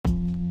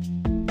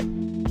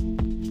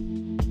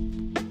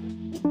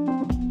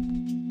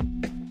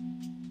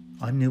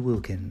I'm Neil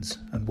Wilkins,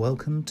 and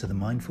welcome to the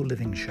Mindful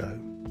Living Show.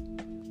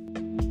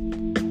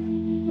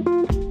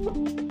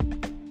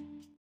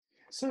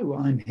 So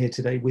I'm here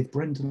today with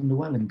Brendan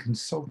Llewellyn,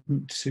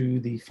 consultant to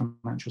the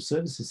financial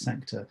services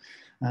sector.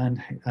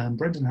 And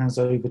Brendan has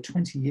over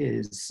 20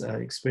 years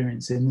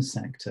experience in the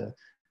sector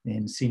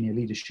in senior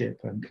leadership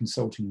and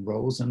consulting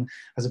roles, and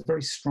has a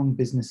very strong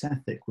business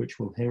ethic, which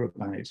we'll hear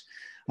about.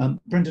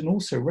 Brendan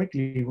also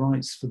regularly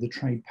writes for the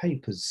trade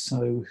papers,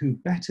 so who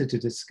better to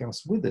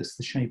discuss with us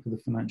the shape of the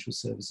financial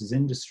services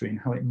industry and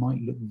how it might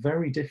look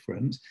very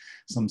different,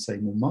 some say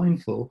more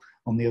mindful,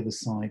 on the other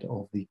side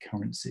of the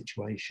current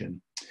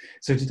situation.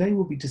 So today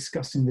we'll be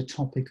discussing the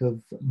topic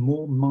of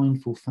more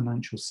mindful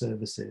financial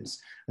services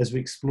as we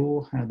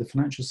explore how the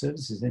financial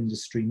services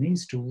industry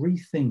needs to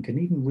rethink and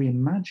even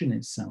reimagine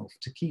itself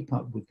to keep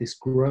up with this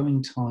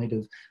growing tide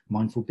of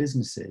mindful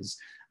businesses,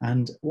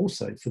 and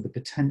also for the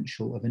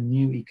potential of a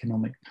new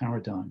economic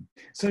paradigm.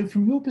 So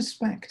from your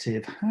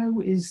perspective, how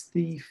is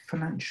the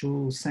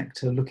financial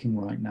sector looking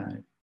right now?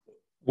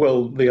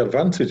 Well, the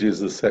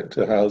advantages the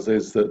sector has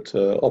is that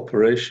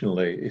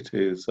operationally it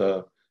is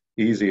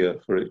easier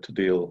for it to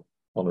deal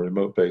on a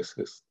remote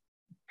basis,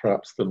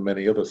 perhaps than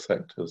many other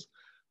sectors.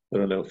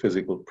 There are no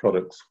physical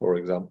products, for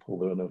example.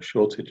 There are no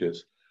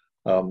shortages.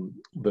 There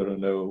are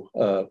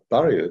no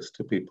barriers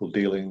to people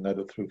dealing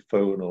either through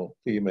phone or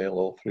email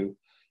or through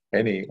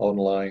any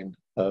online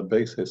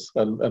basis,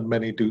 and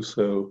many do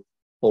so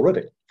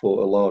already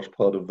for a large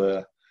part of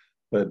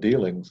their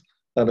dealings.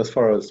 And as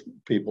far as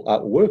people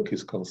at work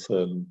is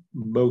concerned,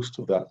 most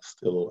of that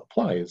still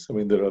applies. I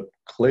mean, there are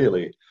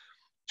clearly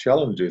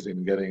challenges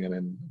in getting an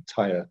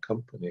entire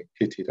company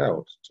kitted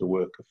out to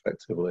work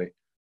effectively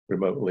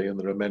remotely, and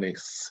there are many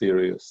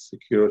serious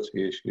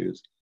security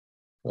issues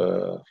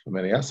for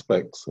many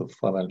aspects of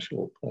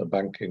financial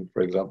banking,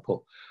 for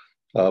example,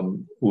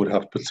 would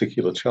have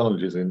particular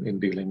challenges in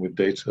dealing with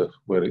data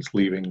where it's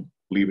leaving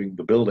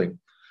the building.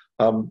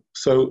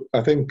 So I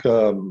think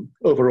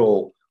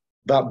overall,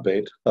 that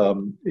bit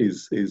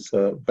is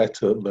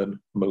better than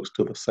most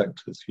of the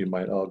sectors, you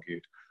might argue.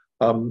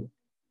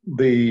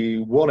 The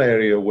one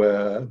area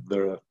where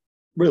there are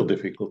real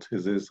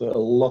difficulties is a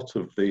lot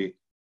of the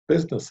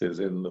businesses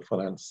in the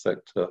finance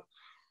sector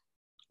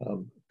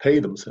pay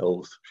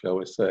themselves, shall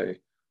we say,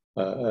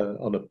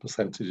 on a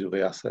percentage of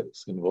the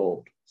assets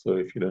involved. So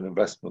if you're an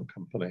investment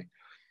company,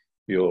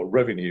 your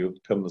revenue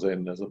comes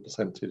in as a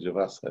percentage of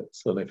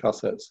assets, and if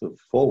assets have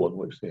fallen,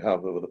 which they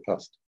have over the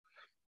past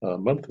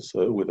month or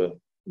so, with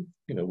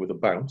a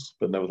bounce,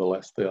 but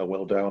nevertheless they are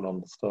well down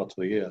on the start of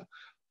the year,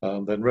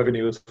 then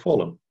revenue has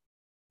fallen,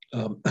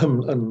 and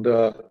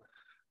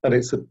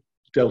it's a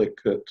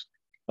delicate,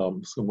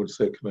 some would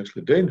say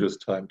commercially dangerous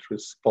time to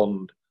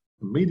respond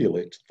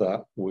immediately to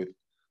that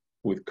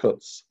with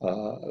cuts.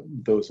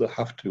 Those that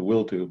have to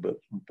will do, but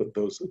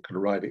those that can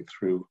ride it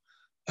through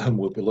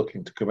will be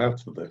looking to come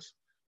out of this.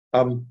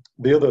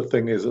 The other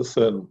thing is that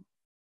certain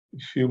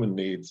human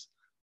needs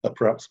are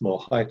perhaps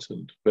more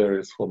heightened,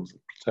 various forms of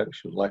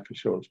protection, life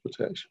insurance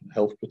protection,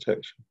 health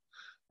protection.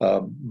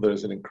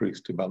 There's an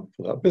increased demand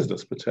for that,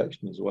 business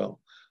protection as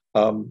well.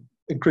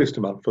 Increased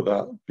demand for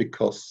that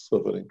because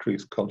of an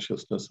increased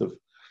consciousness of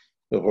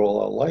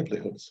all our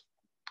livelihoods.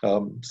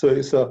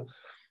 So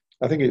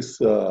I think it's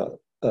a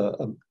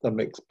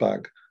mixed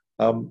bag.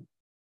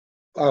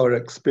 Our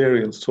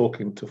experience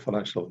talking to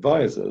financial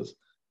advisors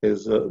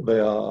is that they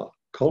are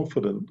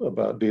confident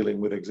about dealing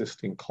with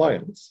existing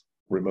clients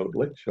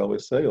remotely, shall we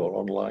say, or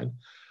online,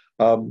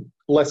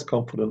 less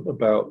confident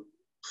about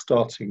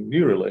starting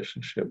new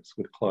relationships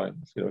with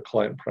clients, a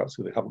client perhaps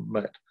who they haven't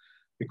met,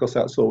 because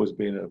that's always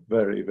been a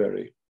very,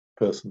 very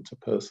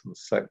person-to-person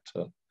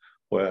sector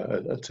where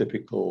a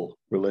typical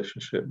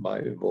relationship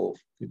might involve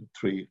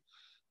 3,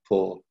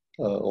 4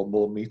 or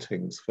more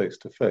meetings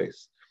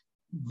face-to-face.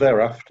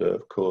 Thereafter,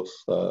 of course,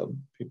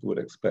 people would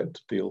expect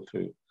to deal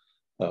through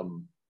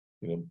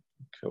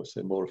shall we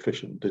say, more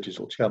efficient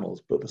digital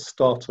channels, but the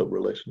startup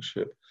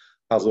relationship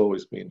has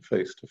always been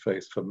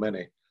face-to-face for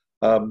many.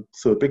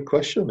 So a big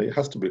question, it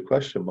has to be a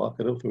question mark,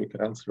 I don't think we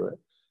can answer it,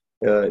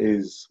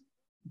 is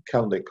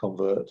can they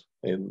convert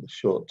in the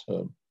short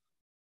term?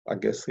 I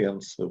guess the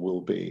answer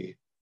will be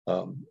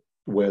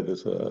where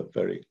there's a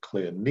very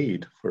clear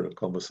need for a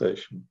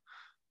conversation,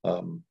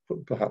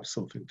 but perhaps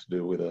something to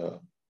do with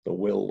a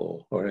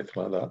will or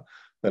anything like that,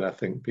 then I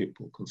think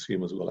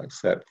consumers will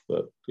accept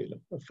that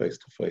a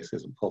face-to-face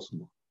isn't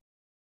possible.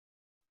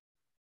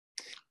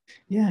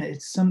 Yeah,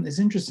 it's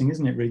interesting,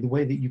 isn't it, really? The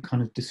way that you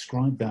kind of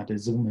describe that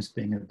as almost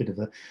being a bit of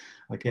a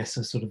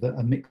sort of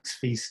a mixed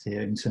feast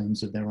here, in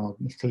terms of there are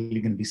clearly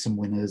going to be some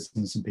winners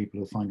and some people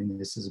who are finding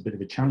this as a bit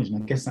of a challenge.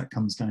 And I guess that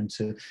comes down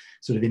to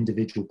sort of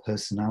individual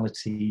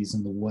personalities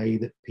and the way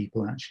that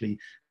people actually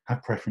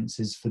have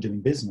preferences for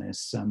doing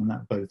business, and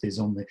that both is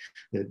on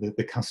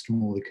the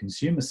customer or the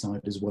consumer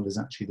side, as well as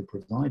actually the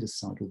provider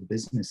side or the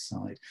business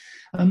side.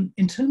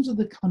 In terms of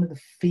the kind of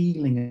the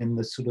feeling and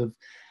the sort of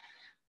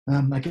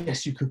I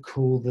guess you could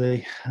call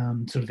the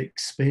sort of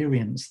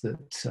experience that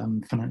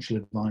financial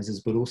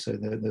advisors, but also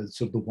the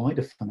sort of the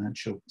wider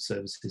financial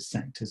services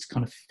sector is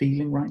kind of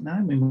feeling right now.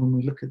 I mean, when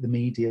we look at the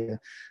media,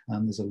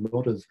 there's a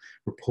lot of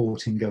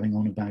reporting going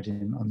on about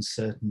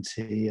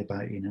uncertainty,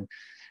 about,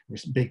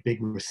 big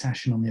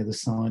recession on the other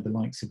side, the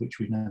likes of which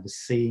we've never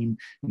seen.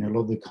 A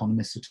lot of the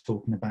economists are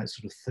talking about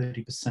sort of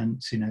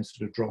 30%,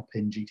 sort of drop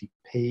in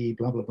GDP,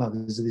 blah, blah, blah.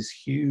 There's this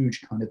huge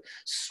kind of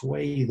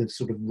swathe of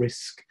sort of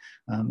risk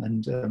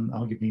and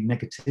arguably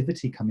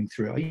negativity coming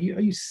through. Are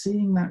you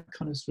seeing that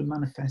kind of sort of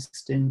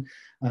manifest in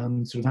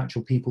sort of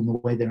actual people and the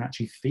way they're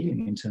actually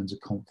feeling in terms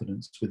of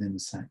confidence within the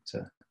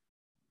sector?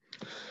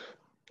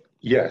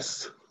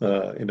 Yes,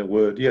 in a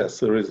word, yes,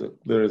 there is a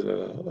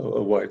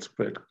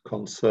widespread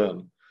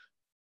concern.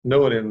 No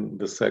one in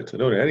the sector,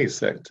 no one in any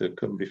sector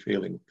can be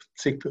feeling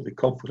particularly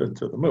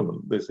confident at the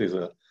moment. This is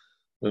an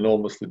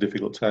enormously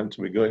difficult time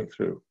to be going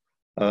through.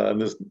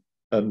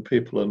 And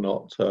people are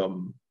not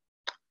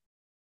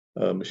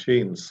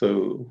machines.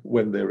 So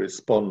when they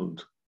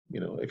respond,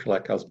 if you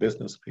like, as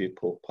business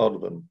people, part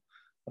of them,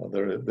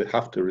 they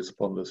have to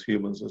respond as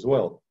humans as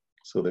well.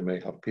 So they may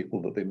have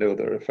people that they know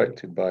that are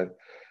affected by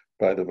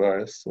the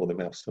virus, or they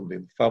may have somebody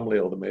in the family,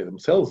 or they may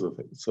themselves have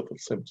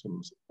suffered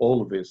symptoms,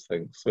 all of these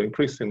things. So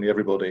increasingly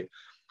everybody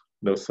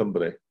knows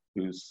somebody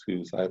who's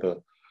either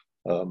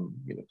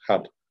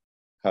had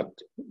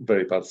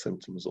very bad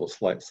symptoms or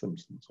slight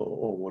symptoms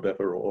or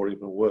whatever, or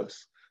even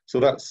worse. So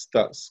that's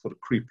sort of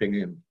creeping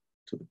in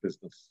to the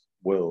business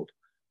world.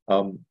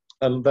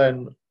 And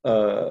then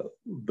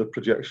the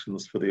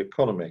projections for the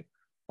economy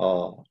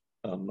are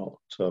not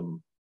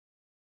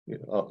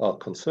are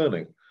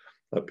concerning.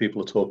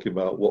 People are talking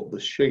about what the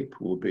shape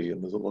will be,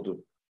 and there's a lot of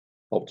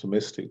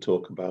optimistic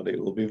talk about it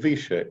will be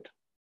V-shaped,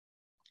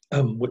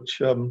 which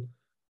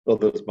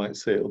others might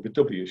say it'll be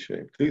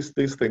W-shaped.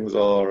 These things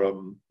are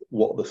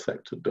what the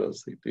sector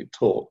does. It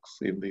talks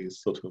in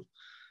these sort of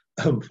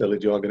fairly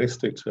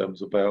jargonistic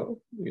terms about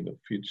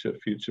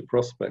future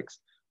prospects.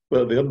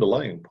 But the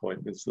underlying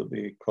point is that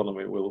the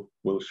economy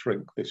will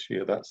shrink this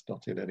year. That's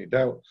not in any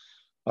doubt.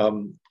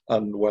 And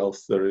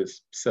whilst there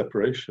is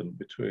separation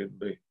between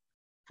the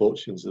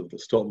fortunes of the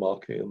stock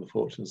market and the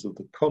fortunes of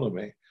the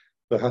economy,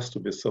 there has to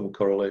be some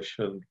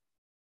correlation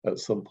at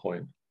some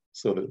point,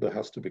 so that there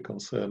has to be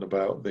concern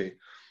about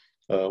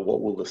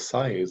what will the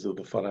size of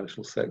the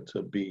financial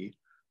sector be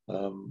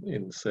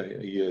in, say,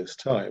 a year's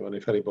time. And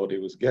if anybody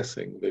was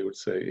guessing, they would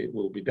say it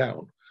will be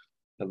down.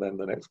 And then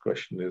the next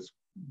question is,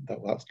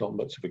 that's not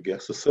much of a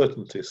guess. A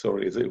certainty,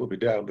 sorry, is it will be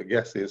down. The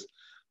guess is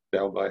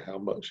down by how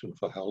much and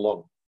for how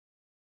long.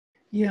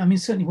 Yeah, I mean,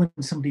 certainly when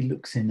somebody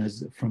looks in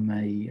from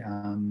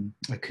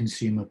a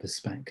consumer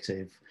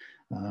perspective,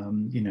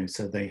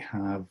 so they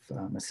have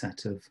a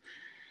set of,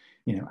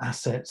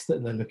 assets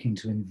that they're looking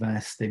to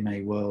invest. They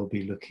may well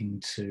be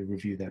looking to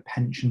review their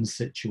pension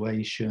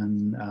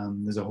situation.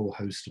 There's a whole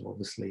host of,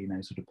 obviously,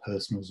 sort of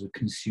personal or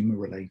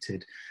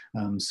consumer-related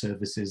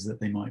services that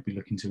they might be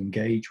looking to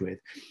engage with.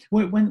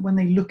 When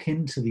they look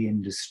into the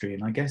industry,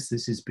 and I guess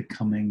this is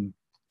becoming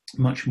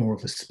much more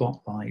of a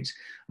spotlight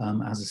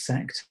as a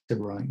sector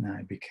right now,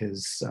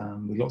 because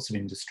with lots of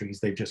industries,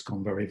 they've just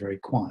gone very, very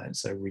quiet.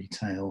 So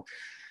retail,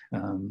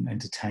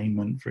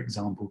 entertainment, for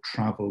example,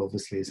 travel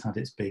obviously has had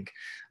its big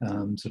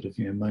sort of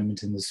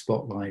moment in the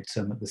spotlight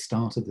at the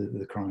start of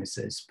the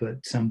crisis.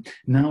 But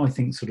now I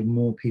think sort of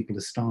more people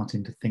are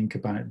starting to think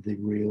about the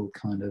real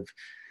kind of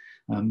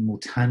more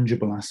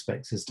tangible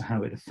aspects as to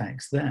how it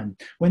affects them.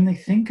 When they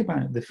think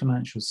about the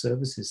financial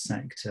services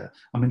sector,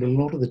 I mean,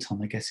 a lot of the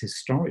time, I guess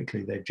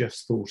historically, they've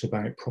just thought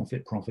about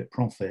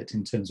profit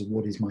in terms of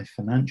what is my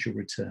financial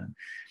return.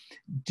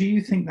 Do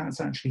you think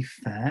that's actually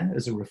fair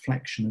as a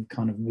reflection of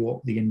kind of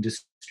what the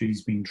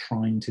industry's been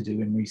trying to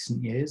do in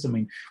recent years? I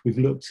mean, we've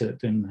looked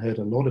at and heard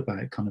a lot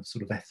about kind of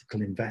sort of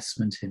ethical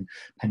investment in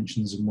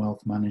pensions and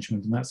wealth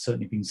management, and that's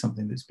certainly been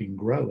something that's been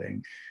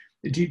growing.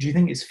 Do you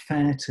think it's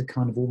fair to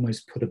kind of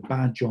almost put a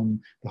badge on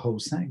the whole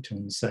sector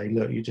and say,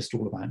 look, you're just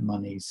all about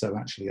money, so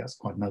actually that's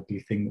quite an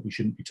ugly thing that we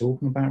shouldn't be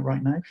talking about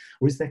right now?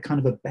 Or is there kind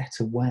of a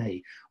better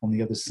way on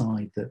the other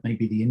side that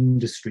maybe the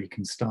industry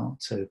can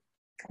start to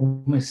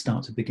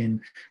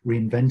begin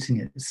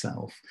reinventing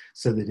itself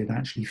so that it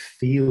actually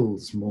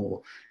feels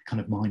more kind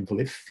of mindful,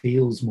 it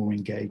feels more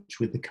engaged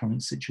with the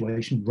current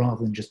situation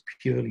rather than just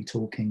purely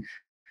talking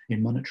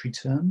in monetary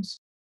terms?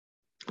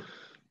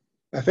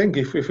 I think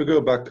if we go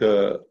back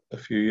a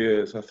few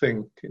years, I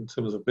think in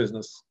terms of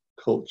business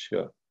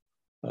culture,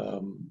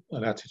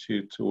 an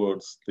attitude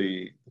towards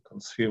the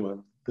consumer,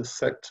 the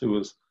sector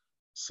was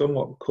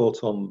somewhat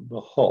caught on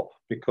the hop,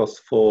 because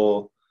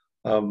for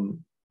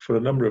a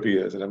number of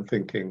years, and I'm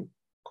thinking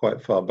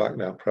quite far back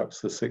now,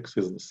 perhaps the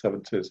 60s and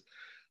 70s,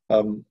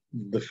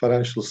 the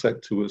financial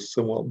sector was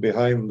somewhat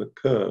behind the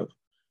curve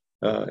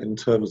in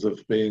terms of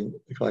being,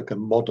 if you like, a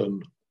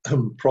modern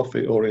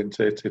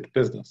profit-orientated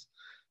business.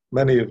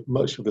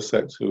 Much of the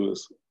sector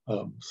was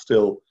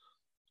still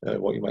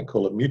what you might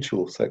call a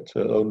mutual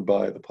sector, owned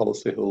by the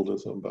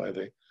policyholders, owned by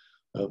the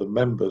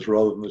members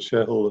rather than the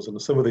shareholders.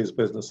 And some of these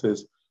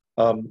businesses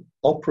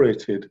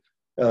operated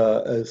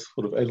as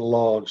sort of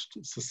enlarged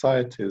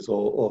societies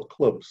or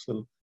clubs,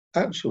 and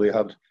actually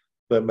had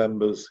their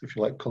members, if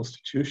you like,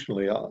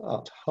 constitutionally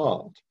at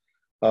heart.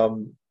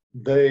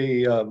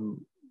 They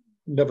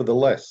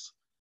nevertheless,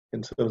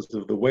 in terms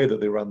of the way that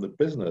they ran the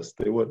business,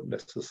 they weren't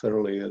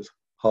necessarily as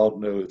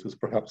hard-nosed as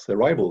perhaps their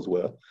rivals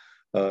were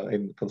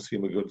in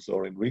consumer goods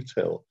or in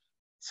retail.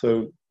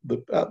 So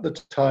at the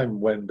time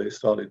when they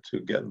started to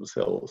get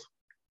themselves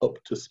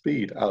up to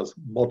speed as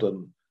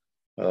modern,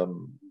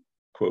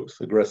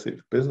 quotes,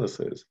 aggressive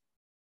businesses,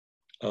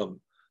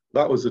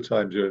 that was the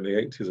time during the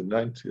 80s and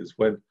 90s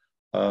when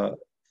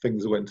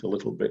things went a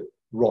little bit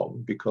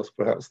wrong because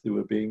perhaps they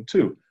were being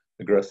too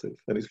aggressive.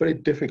 And it's very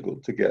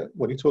difficult to get,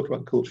 when you talk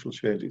about cultural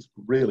change, it's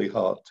really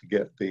hard to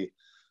get the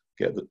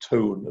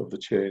tone of the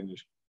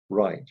change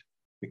right,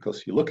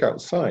 because you look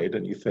outside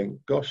and you think,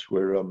 gosh, we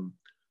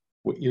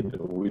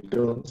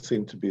don't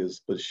seem to be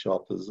as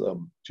sharp as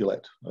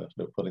Gillette,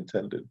 no pun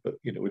intended, but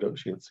we don't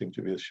seem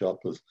to be as sharp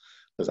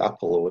as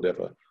Apple or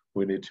whatever.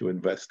 We need to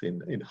invest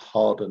in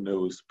harder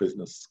nosed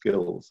business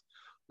skills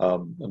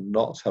and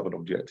not have an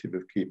objective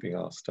of keeping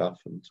our staff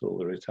until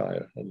they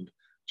retire, and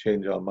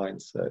change our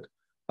mindset.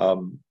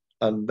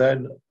 And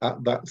then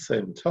at that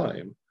same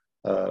time,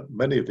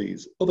 many of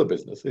these other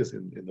businesses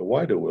in the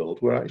wider world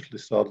were actually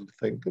starting to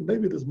think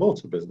maybe there's more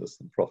to business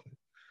than profit.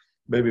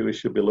 Maybe we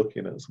should be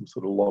looking at some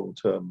sort of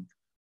long-term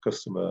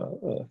customer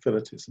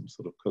affinity, some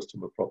sort of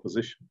customer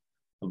proposition.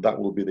 And that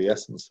will be the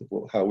essence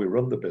of how we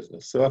run the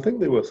business. So I think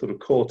they were sort of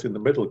caught in the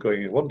middle,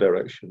 going in one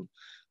direction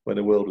when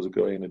the world was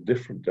going in a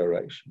different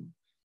direction.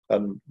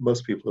 And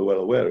most people are well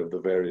aware of the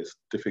various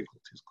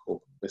difficulties,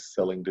 called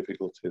mis-selling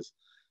difficulties.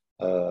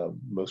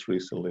 Most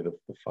recently, the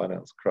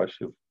finance crash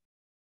of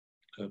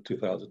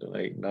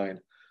 2008-9,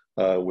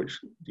 which,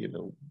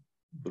 the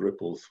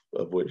ripples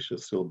of which are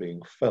still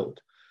being felt.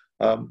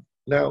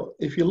 Now,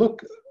 if you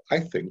look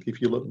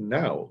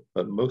now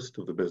at most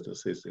of the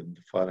businesses in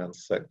the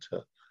finance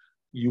sector,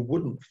 you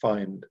wouldn't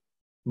find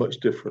much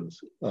difference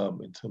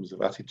in terms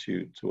of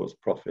attitude towards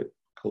profit,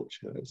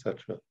 culture,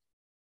 etc.,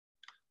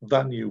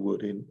 than you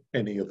would in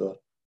any other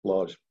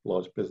large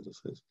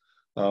businesses.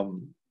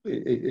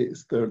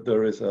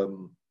 There is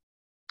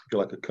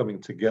like a coming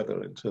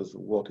together in terms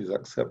of what is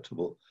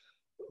acceptable.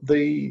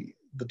 The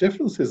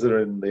differences are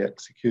in the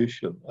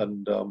execution,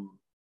 and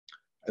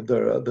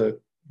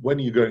when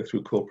you're going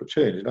through corporate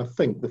change, and I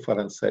think the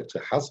finance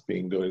sector has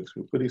been going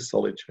through pretty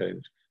solid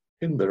change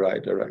in the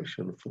right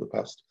direction for the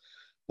past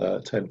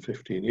 10,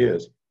 15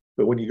 years.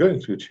 But when you're going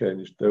through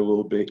change, there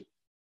will be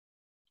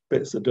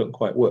bits that don't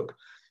quite work.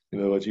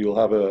 As you'll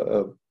have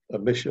a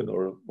mission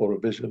or a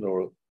vision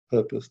or a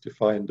purpose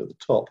defined at the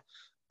top,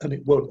 and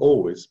it won't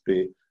always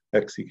be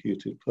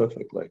executed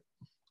perfectly.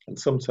 And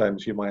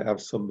sometimes you might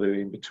have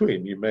somebody in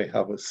between. You may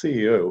have a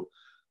CEO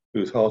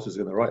whose heart is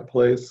in the right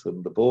place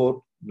and the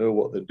board know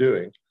what they're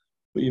doing,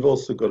 but you've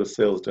also got a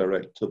sales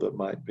director that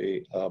might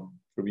be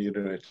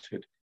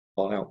remunerated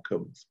on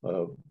outcomes,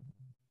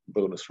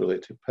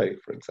 bonus-related pay,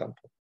 for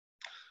example.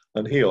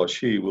 And he or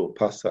she will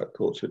pass that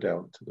culture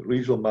down to the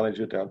regional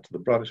manager, down to the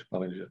branch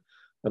manager,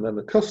 and then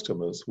the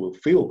customers will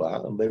feel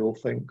that, and they will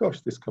think,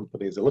 gosh, this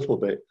company is a little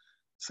bit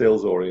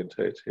sales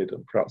orientated,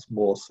 and perhaps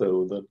more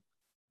so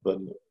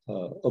than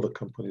other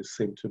companies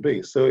seem to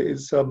be. So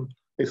it's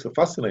a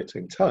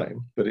fascinating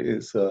time, but it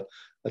is a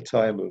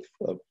time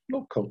of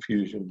not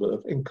confusion, but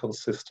of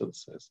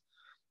inconsistencies.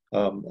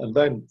 And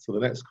then, so the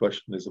next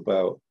question is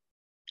about,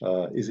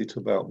 is it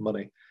about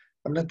money?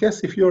 I mean, I guess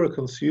if you're a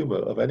consumer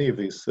of any of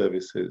these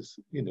services,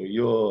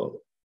 the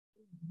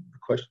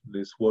question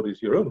is, what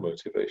is your own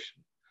motivation?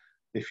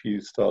 If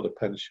you start a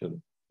pension,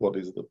 what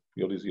is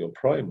your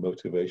prime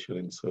motivation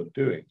in so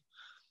doing?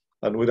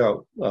 And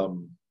without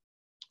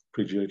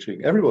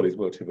prejudging everybody's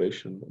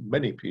motivation,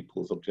 many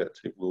people's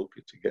objective will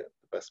be to get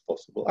the best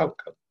possible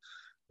outcome.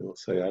 They will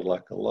say, I'd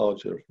like a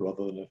larger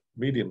rather than a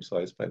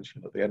medium-sized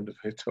pension at the end of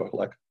it, or I'd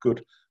like a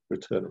good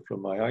return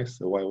from my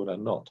ISA, why would I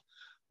not?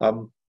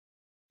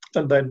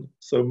 And then,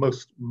 so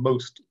most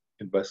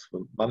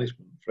investment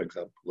management, for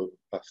example, over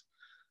the past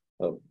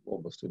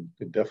almost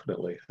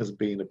indefinitely, has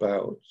been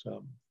about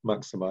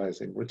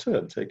maximizing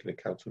return, taking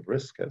account of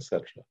risk,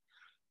 etc.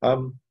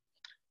 And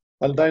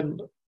then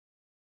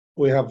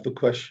we have the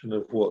question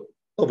of what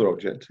other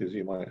objectives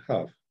you might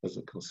have as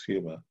a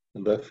consumer,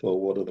 and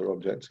therefore what other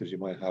objectives you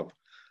might have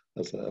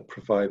as a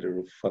provider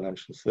of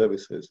financial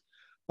services.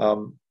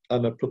 And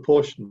a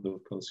proportion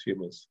of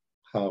consumers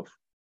have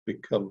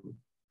become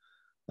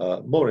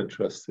more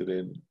interested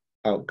in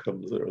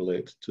outcomes that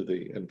relate to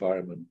the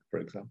environment, for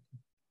example.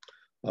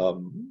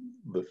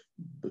 The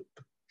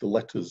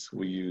letters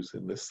we use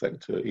in this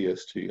sector,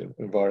 ESG,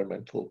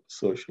 environmental,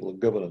 social, and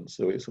governance.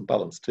 So it's a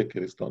balanced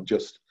ticket. It's not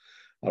just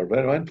our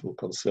environmental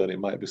concern. It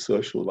might be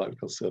social. It might be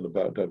concerned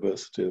about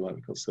diversity. It might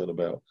be concerned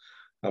about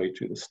how you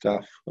treat the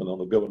staff. And on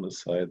the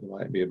governance side, there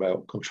might be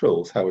about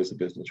controls. How is the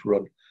business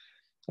run?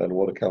 And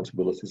what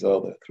accountabilities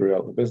are there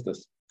throughout the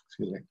business?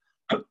 Excuse me.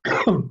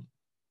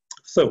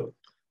 So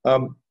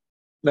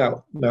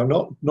now,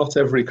 not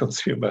every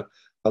consumer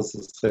has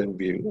the same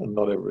view, and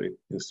not every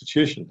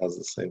institution has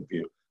the same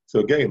view. So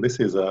again, this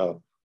is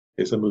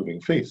it's a moving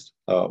feast.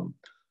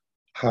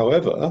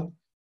 However,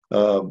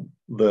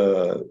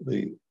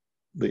 the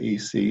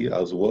EC,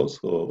 as was,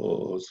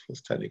 or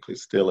as technically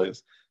still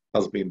is,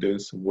 has been doing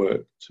some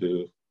work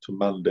to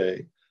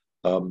mandate,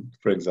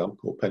 for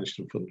example,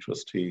 pension fund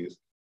trustees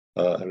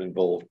are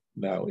involved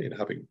now in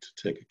having to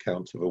take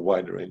account of a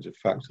wider range of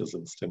factors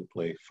than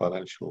simply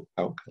financial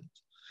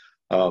outcomes.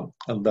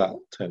 And that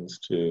tends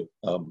to,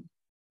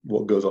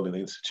 what goes on in the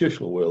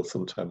institutional world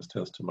sometimes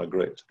tends to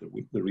migrate to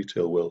the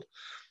retail world.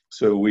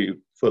 So we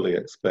fully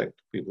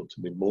expect people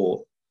to be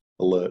more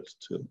alert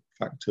to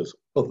factors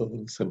other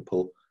than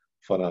simple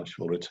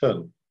financial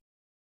return.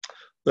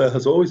 There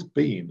has always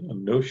been a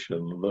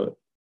notion that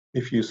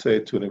if you say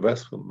to an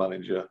investment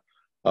manager,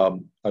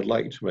 I'd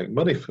like you to make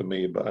money for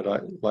me, but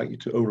I'd like you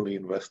to only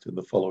invest in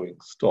the following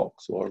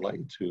stocks, or I'd like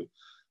you to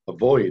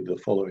avoid the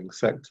following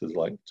sectors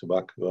like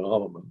tobacco and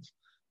armaments,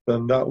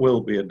 then that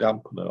will be a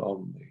dampener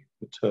on the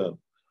return.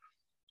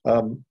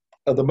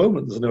 At the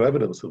moment, there's no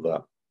evidence of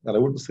that. And I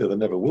wouldn't say there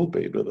never will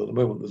be, but at the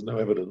moment, there's no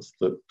evidence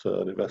that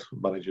an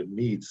investment manager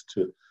needs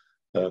to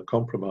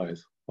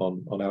compromise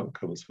on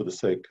outcomes for the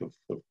sake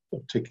of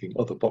ticking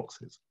other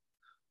boxes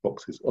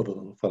other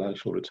than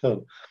financial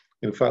return.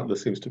 In fact, there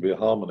seems to be a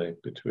harmony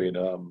between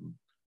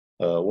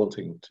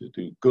wanting to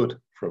do good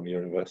from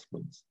your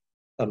investments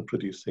and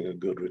producing a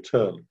good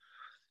return.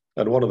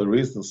 And one of the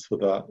reasons for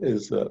that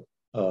is that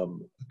a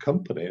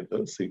company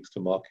that seeks to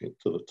market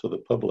to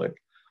the public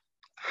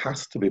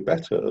has to be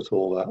better at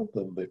all that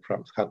than they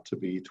perhaps had to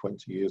be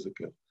 20 years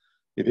ago.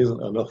 It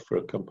isn't enough for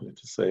a company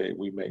to say,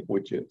 we make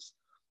widgets,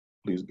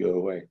 please go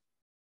away.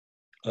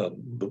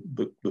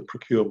 The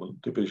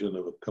procurement division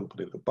of a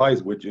company that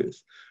buys widgets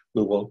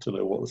will want to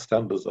know what the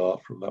standards are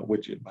from that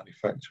widget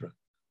manufacturer.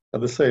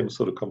 And the same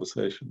sort of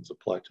conversations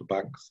apply to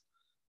banks,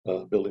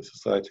 building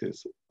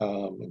societies,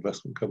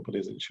 investment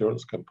companies,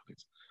 insurance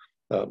companies.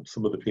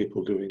 Some of the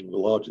people doing the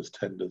largest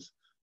tenders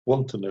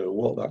want to know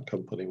what that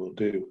company will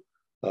do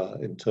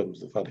in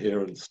terms of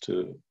adherence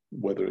to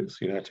whether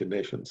it's United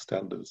Nations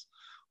standards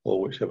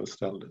or whichever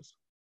standards.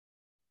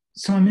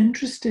 So I'm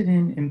interested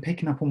in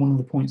picking up on one of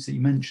the points that you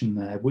mentioned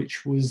there,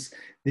 which was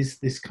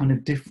this kind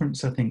of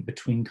difference, I think,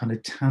 between kind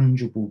of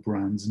tangible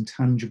brands and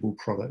tangible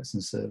products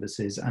and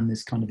services, and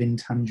this kind of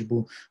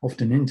intangible,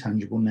 often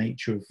intangible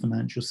nature of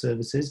financial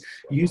services.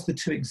 You used the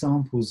two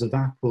examples of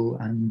Apple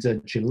and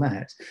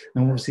Gillette.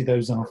 Now, obviously,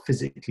 those are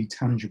physically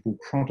tangible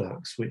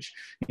products, which,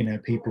 you know,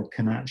 people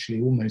can actually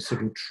almost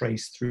sort of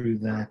trace through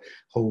their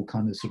whole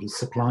kind of sort of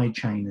supply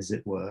chain, as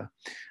it were.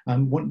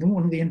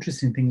 One of the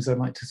interesting things I'd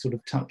like to sort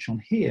of touch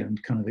on here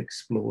and kind of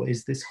explore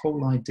is this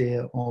whole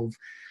idea of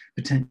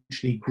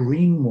potentially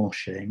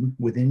greenwashing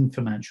within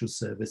financial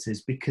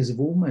services because of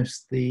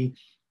almost the,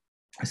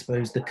 I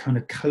suppose, the kind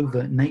of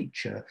covert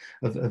nature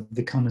of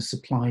the kind of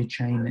supply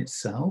chain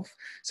itself.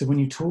 So when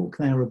you talk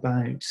there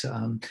about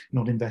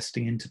not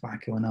investing in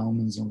tobacco and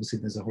almonds, obviously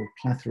there's a whole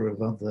plethora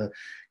of other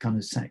kind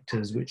of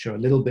sectors which are a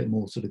little bit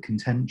more sort of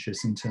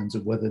contentious in terms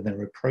of whether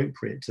they're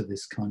appropriate to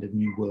this kind of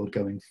new world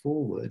going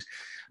forward.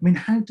 I mean,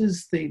 how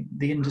does the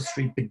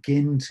industry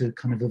begin to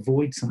kind of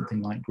avoid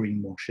something like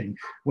greenwashing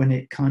when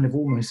it kind of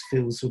almost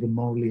feels sort of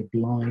morally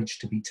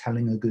obliged to be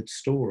telling a good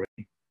story?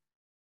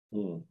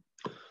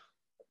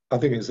 I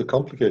think it's a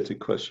complicated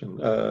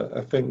question. I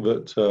think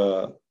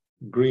that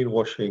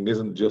greenwashing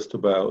isn't just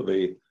about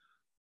the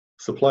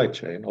supply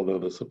chain, although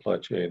the supply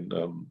chain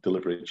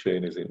delivery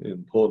chain is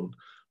important.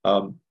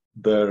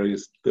 There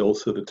is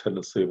also the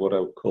tendency of what I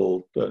would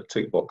call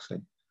tick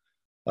boxing.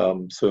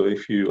 So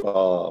if you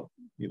are,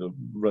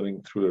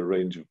 running through a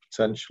range of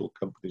potential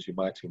companies you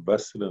might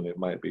invest in, and it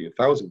might be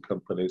 1,000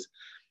 companies,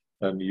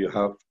 and you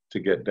have to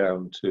get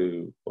down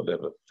to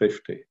whatever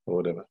 50 or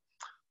whatever.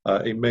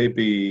 It may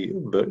be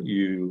that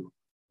you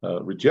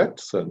reject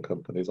certain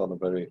companies on a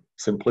very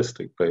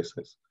simplistic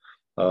basis,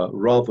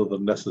 rather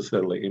than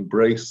necessarily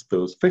embrace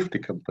those 50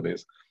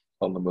 companies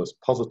on the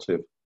most positive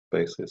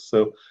basis.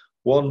 So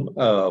one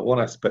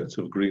aspect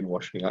of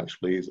greenwashing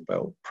actually is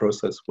about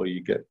process where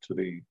you get to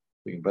the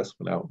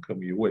investment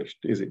outcome you wished.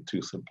 Is it too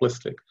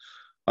simplistic?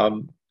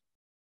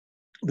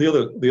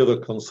 The other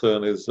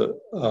concern is that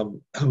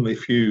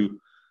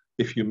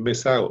if you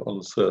miss out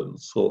on certain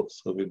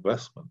sorts of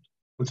investment.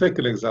 We'll take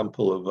an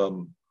example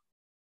of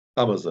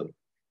Amazon.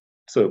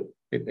 So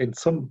in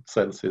some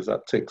senses,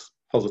 that ticks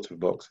positive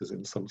boxes.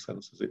 In some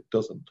senses, it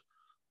doesn't.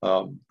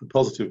 The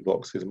positive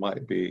boxes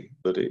might be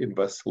that it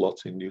invests a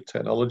lot in new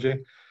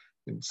technology.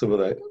 And some of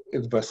the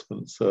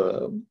investments,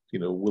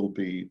 will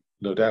be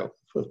no doubt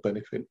of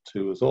benefit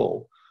to us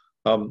all.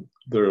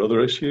 There are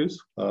other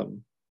issues.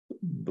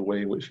 The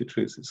way in which it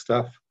treats its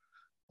staff.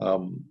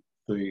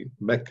 The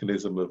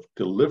mechanism of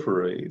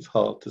delivery is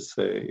hard to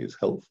say is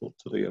helpful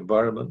to the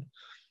environment.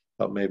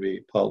 That may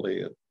be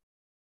partly a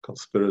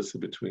conspiracy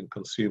between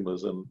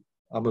consumers and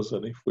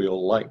Amazon if we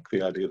all like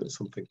the idea that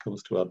something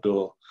comes to our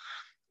door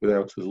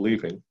without us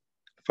leaving.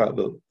 The fact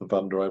that the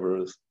van driver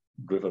has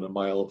driven a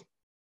mile,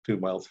 2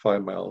 miles,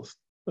 5 miles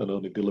and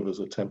only delivers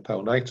a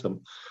 £10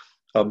 item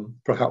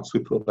perhaps we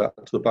put that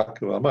to the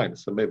back of our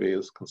minds. So maybe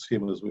as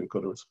consumers, we've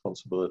got a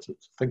responsibility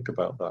to think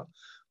about that.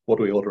 What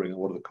are we ordering and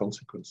what are the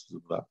consequences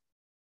of that?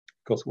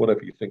 Because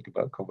whatever you think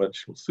about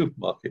conventional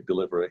supermarket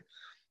delivery,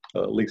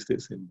 at least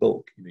it's in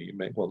bulk. You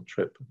make one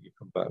trip and you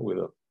come back with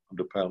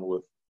 £100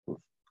 worth of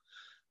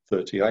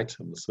 30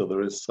 items. So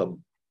there is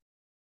some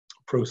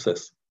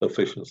process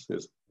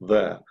efficiencies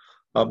there.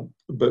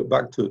 But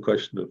back to the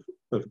question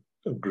of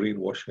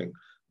greenwashing,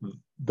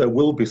 there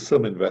will be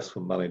some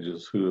investment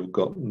managers who have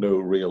got no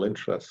real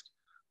interest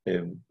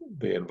in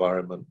the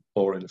environment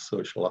or in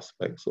social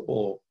aspects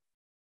or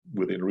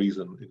within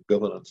reason in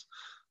governance,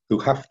 who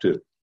have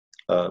to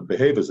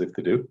behave as if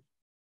they do,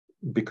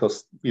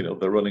 because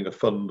they're running a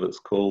fund that's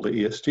called the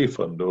ESG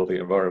fund or the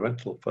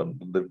environmental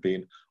fund, and they've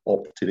been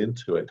opted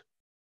into it.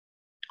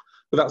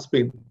 But that's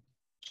been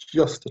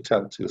just a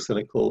tad too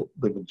cynical.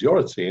 The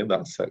majority in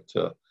that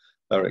sector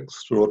are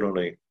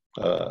extraordinarily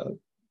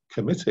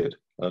committed,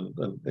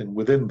 and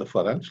within the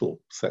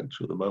financial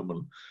sector at the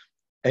moment,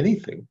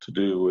 anything to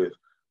do with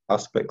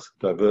aspects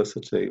of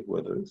diversity,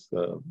 whether it's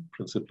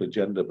principally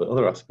gender, but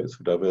other aspects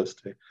of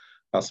diversity,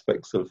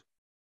 aspects of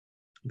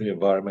the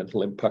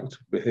environmental impact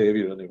of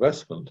behavior and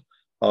investment,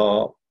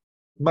 are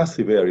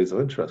massive areas of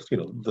interest.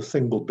 The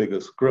single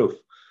biggest growth.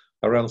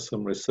 I ran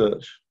some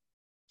research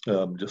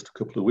just a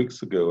couple of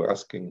weeks ago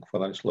asking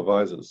financial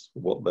advisors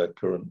what their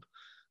current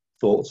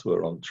thoughts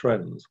were on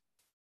trends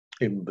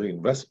in the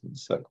investment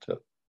sector.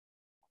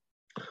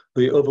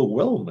 The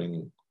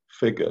overwhelming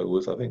figure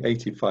was, I think,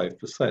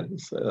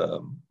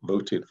 85%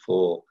 voted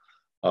for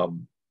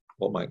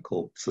what might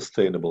call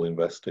sustainable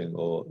investing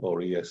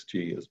or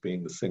ESG as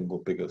being the single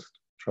biggest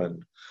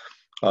trend.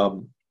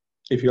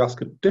 If you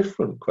ask a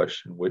different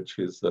question, which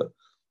is that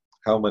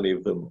how many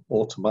of them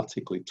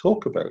automatically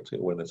talk about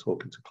it when they're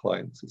talking to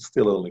clients, it's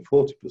still only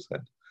 40%.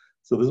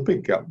 So there's a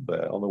big gap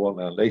there. On the one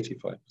hand,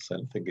 85%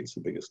 think it's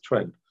the biggest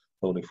trend,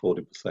 only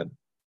 40%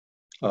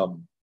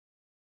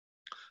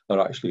 are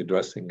actually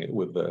addressing it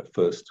with their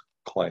first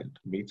client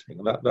meeting,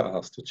 and that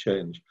has to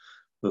change.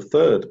 The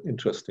third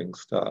interesting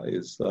stat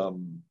is a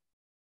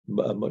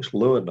much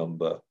lower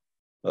number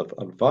of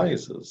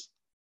advisors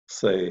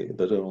say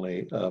that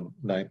only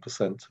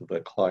 9% of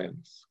their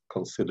clients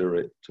consider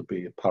it to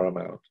be a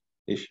paramount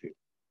issue.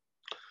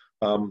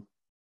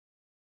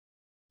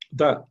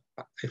 That,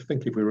 I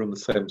think, if we run the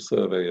same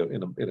survey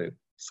in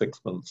 6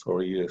 months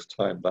or a year's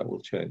time, that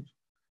will change.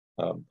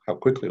 How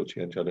quickly it'll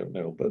change, I don't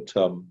know, but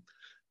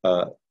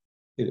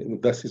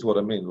this is what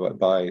I mean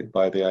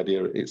by the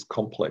idea it's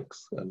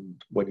complex.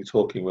 And when you're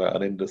talking about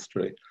an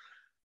industry,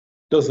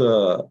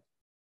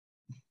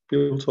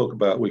 people talk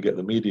about we get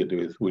the media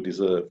we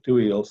deserve. Do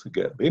we also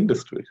get the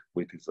industry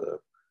we deserve?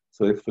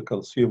 So if the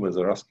consumers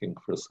are asking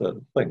for a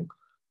certain thing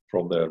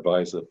from their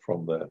advisor,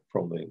 from the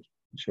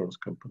insurance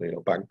company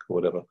or bank or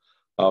whatever,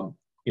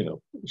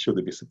 should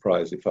they be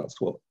surprised if that's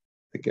what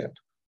they get?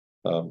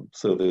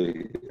 So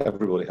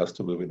everybody has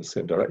to move in the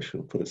same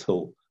direction for this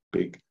whole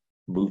big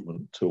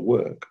movement to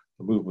work,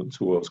 a movement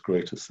towards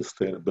greater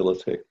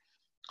sustainability.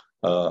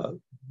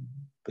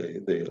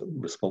 The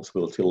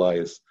responsibility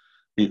lies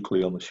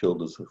equally on the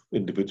shoulders of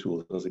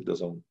individuals as it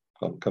does on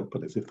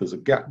companies. If there's a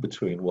gap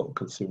between what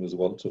consumers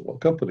want and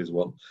what companies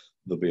want,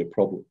 there'll be a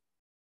problem.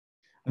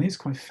 I think it's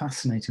quite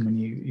fascinating when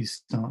you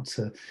start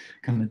to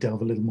kind of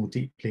delve a little more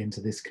deeply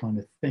into this kind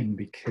of thing,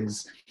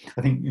 because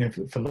I think,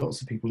 for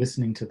lots of people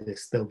listening to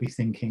this, they'll be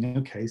thinking,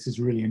 okay, this is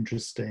really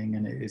interesting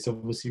and it's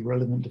obviously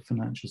relevant to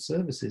financial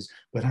services,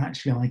 but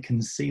actually I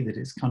can see that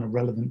it's kind of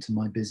relevant to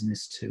my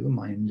business too and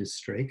my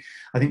industry.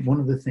 I think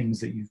one of the things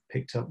that you've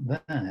picked up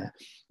there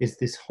is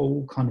this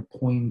whole kind of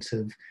point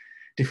of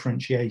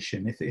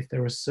differentiation. If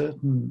there are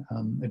certain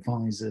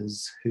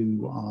advisors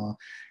who are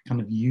kind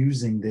of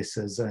using this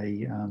as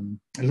a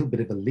little bit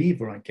of a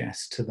lever, I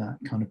guess, to that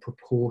kind of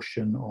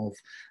proportion of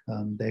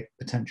their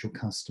potential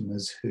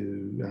customers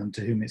to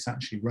whom it's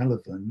actually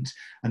relevant,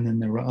 and then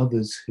there are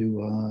others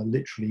who are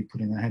literally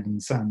putting their head in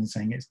the sand and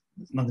saying it's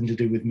nothing to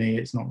do with me,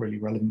 it's not really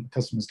relevant,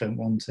 customers don't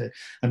want it,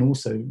 and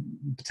also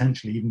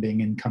potentially even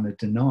being in kind of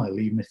denial.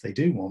 Even if they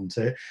do want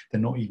it,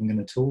 they're not even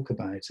going to talk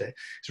about it.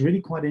 It's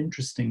really quite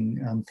interesting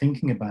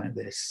thinking about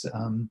this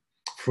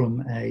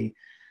from a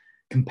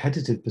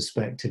competitive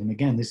perspective, and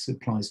again this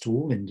applies to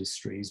all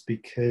industries,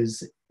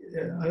 because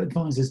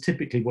advisors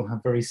typically will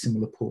have very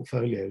similar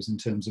portfolios in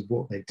terms of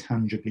what they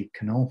tangibly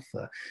can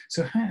offer.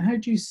 So how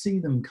do you see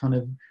them kind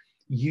of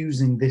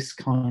using this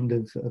kind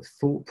of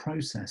thought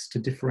process to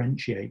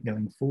differentiate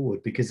going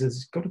forward? Because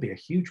there's got to be a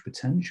huge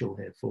potential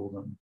here for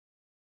them.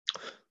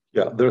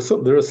 Yeah, there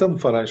are some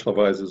financial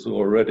advisors who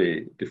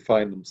already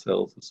define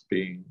themselves as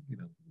being,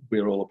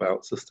 we're all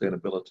about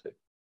sustainability,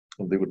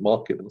 and they would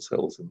market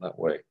themselves in that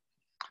way,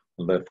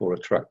 and therefore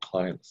attract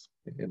clients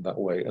in that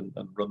way, and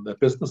run their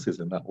businesses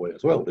in that way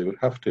as well. They would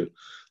have to.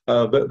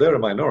 But they're a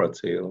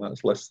minority, and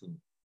that's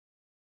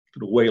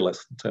way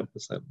less than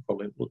 10%,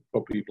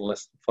 probably even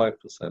less than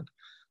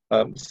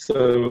 5%.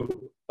 So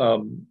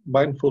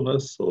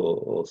mindfulness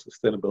or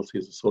sustainability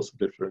as a source of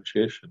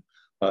differentiation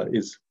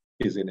is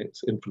in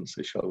its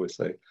infancy, shall we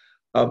say.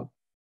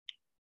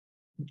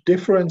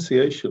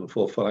 differentiation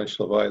for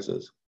financial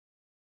advisors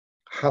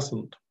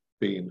hasn't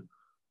been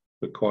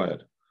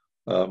required.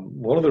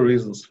 One of the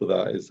reasons for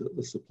that is that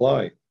the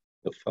supply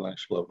of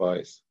financial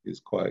advice is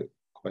quite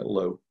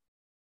low,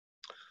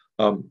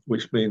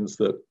 which means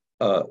that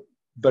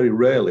very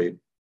rarely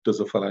does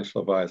a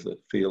financial advisor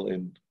feel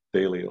in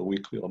daily or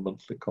weekly or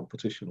monthly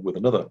competition with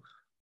another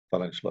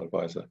financial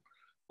advisor.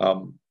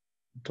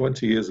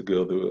 20 years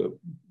ago, there were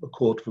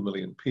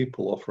 250,000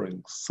 people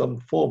offering some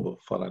form of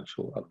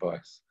financial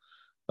advice,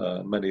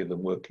 many of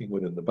them working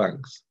within the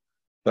banks.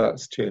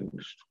 That's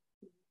changed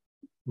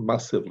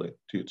massively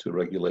due to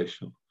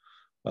regulation.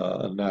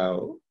 And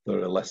now there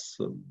are less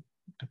than,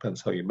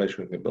 depends how you're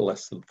measuring it, but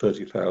less than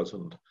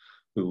 30,000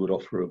 who would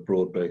offer a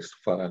broad-based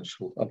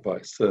financial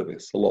advice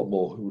service, a lot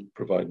more who would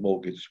provide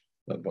mortgage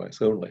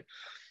advice only.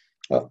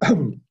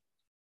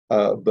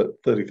 But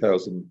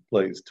 30,000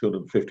 plays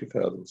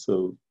 250,000,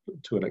 so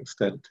to an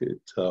extent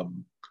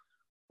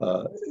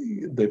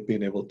they've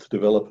been able to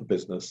develop a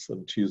business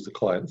and choose the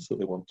clients that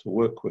they want to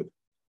work with.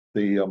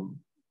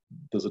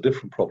 There's a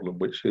different problem,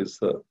 which is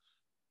that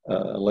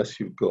unless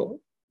you've got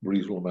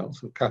reasonable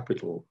amounts of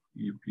capital,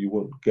 you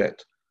won't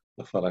get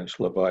a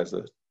financial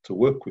advisor to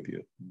work with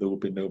you. There will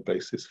be no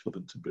basis for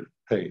them to be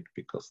paid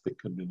because they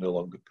can be no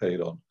longer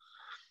paid on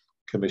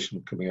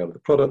commission coming out of the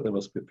product. They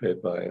must be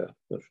paid by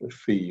a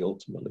fee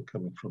ultimately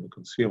coming from the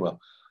consumer.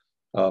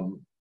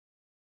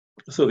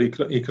 So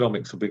the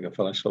economics of being a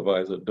financial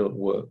advisor don't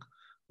work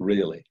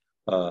really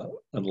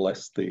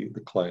unless the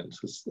client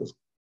is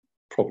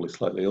probably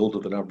slightly older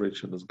than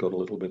average and has got a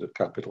little bit of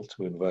capital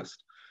to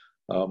invest.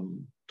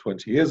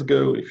 20 years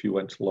ago, if you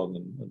went along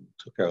and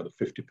took out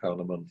a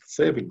 £50 a month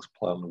savings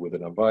plan with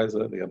an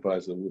advisor, the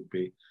advisor would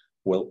be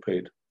well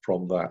paid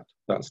from that.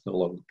 That's no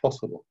longer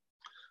possible.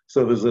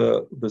 So there's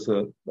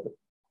a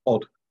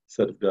odd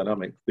set of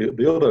dynamics.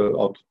 The other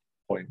odd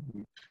point,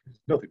 which has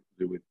nothing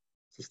to do with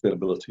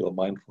sustainability or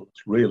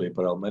mindfulness really,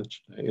 but I'll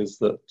mention it, is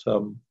that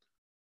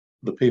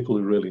the people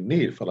who really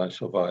need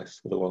financial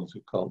advice are the ones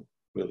who can't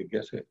really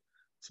get it.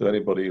 So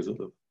anybody who's at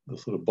the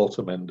sort of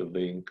bottom end of the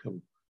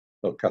income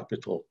or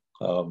capital,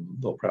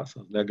 or perhaps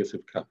has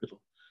negative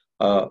capital,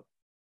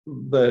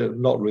 they're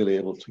not really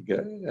able to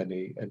get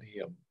any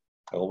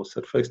I almost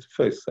said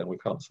face-to-face, and we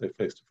can't say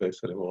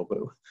face-to-face anymore, but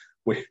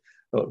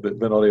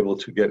they're not able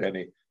to get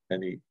any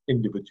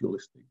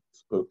individualistic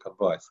spoke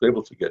advice. They're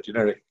able to get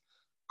generic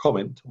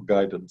comment or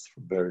guidance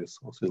from various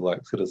sources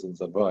like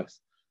Citizens Advice,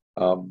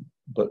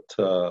 but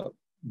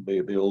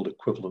the old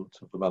equivalent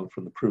of the man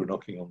from the Prue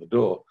knocking on the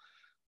door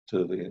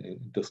to the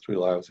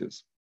industrial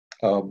houses,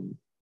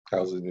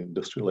 housing in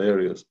industrial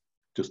areas,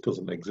 just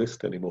doesn't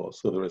exist anymore.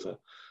 So there is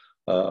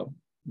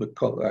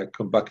I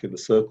come back in the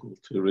circle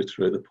to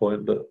reiterate the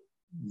point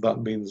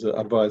that means that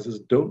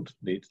advisors don't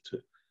need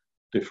to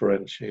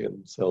differentiate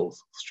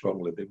themselves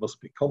strongly. They must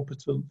be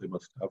competent, they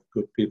must have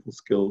good people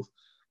skills,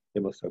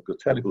 they must have good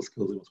technical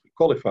skills, they must be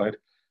qualified,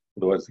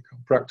 otherwise they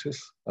can't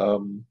practice.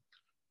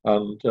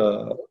 And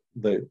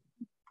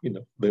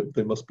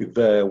they must be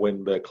there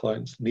when their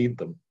clients need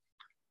them.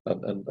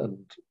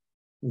 And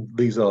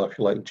these are, if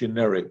you like,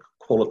 generic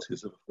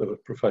qualities of a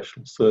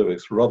professional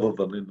service rather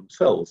than in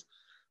themselves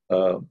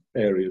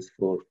areas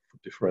for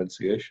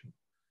differentiation.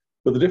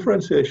 But the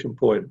differentiation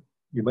point,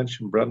 you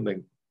mentioned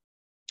branding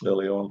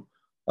early on.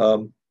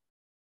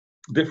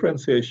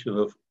 Differentiation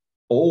of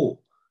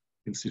all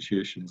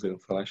institutions in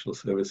financial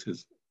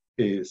services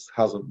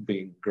hasn't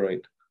been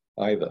great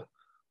either.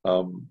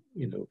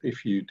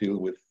 If you deal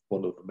with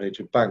one of the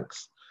major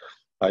banks,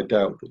 I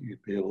doubt that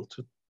you'd be able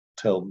to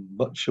tell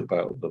much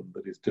about them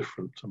that is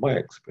different to my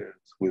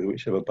experience with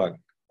whichever bank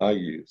I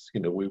use.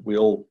 We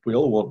all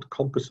want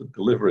competent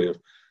delivery of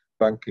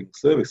banking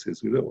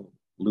services. We don't want to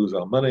lose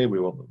our money. We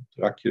want them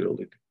to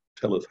accurately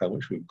tell us how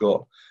much we've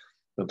got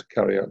and to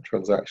carry out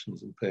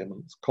transactions and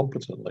payments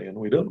competently. And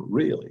we don't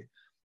really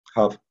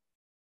have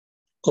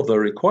other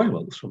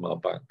requirements from our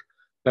bank.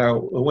 Now,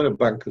 when a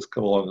bank has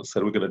come along and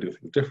said we're going to do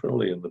things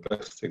differently, and the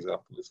best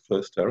example is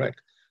First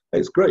Direct,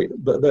 it's great,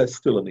 but they're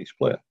still a niche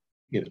player.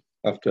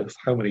 After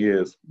how many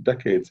years,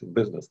 decades in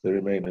business, they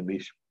remain a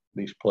niche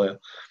player.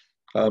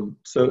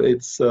 So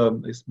it's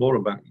more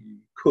about, you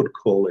could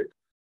call it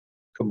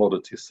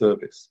commodity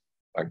service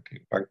banking.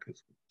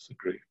 Bankers would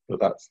disagree, but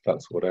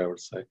that's what I would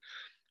say.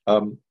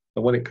 And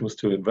when it comes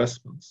to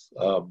investments,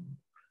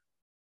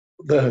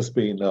 there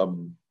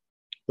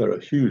are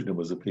huge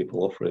numbers of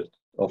people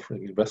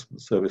offering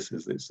investment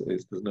services.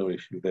 There's no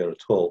issue there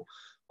at all.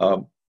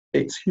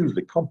 It's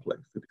hugely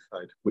complex to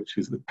decide which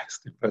is the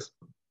best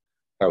investment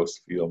house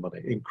for your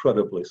money,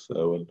 incredibly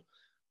so, and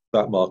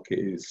that market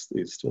is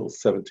still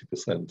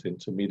 70%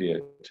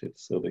 intermediated,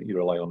 so that you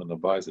rely on an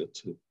advisor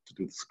to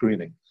do the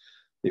screening.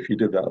 If you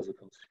did that as a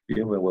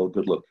consumer, well,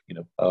 good luck.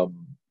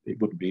 It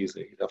wouldn't be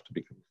easy. You'd have to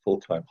become a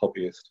full-time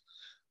hobbyist,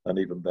 and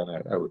even then,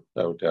 I would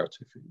doubt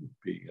if it would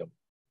be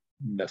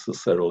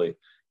necessarily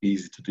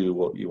easy to do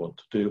what you want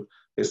to do.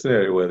 It's an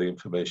area where the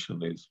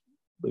information is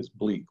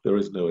bleak. There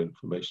is no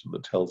information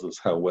that tells us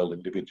how well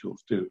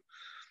individuals do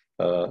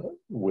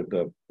with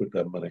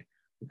their money.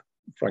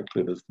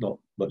 frankly, there's not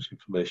much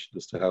information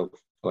as to how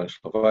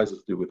financial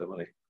advisors do with their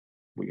money,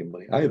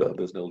 either.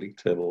 There's no league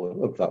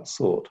table of that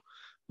sort.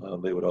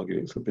 They would argue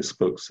it's a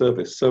bespoke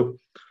service. So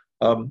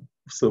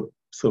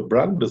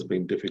brand has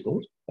been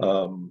difficult.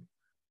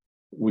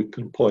 We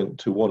can point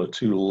to one or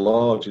two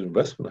large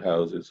investment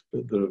houses,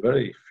 but there are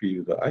very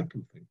few that I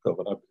can think of,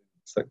 and I've been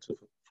in the sector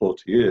for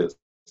 40 years,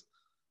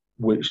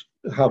 which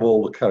have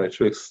all the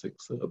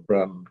characteristics that a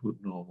brand would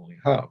normally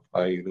have,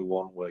 i.e. the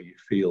one where you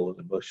feel an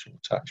emotional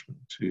attachment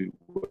to,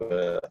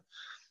 where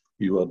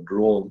you are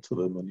drawn to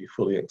them and you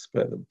fully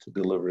expect them to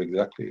deliver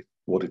exactly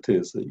what it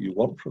is that you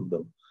want from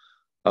them.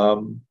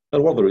 And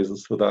one of the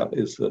reasons for that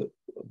is that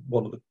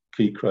one of the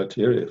key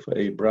criteria for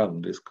a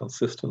brand is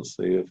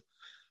consistency of,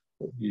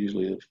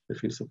 usually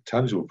if it's a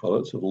tangible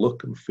product, of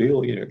look and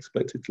feel. You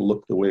expect it to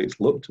look the way it's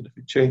looked, and if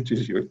it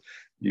changes, you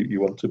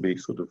want to be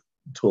sort of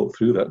talked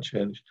through that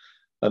change.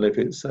 And if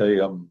it's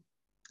a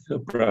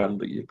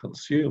brand that you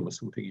consume or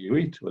something you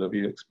eat, whatever,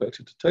 you expect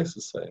it to taste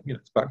the same.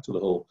 It's back to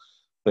the whole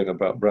thing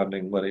about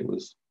branding when it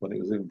was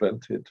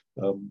invented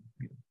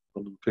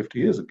 150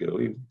 years ago,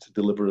 even to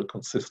deliver a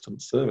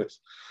consistent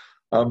service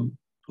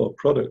or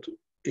product.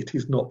 It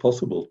is not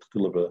possible to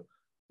deliver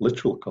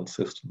literal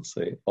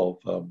consistency of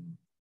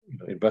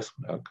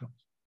investment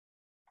outcomes.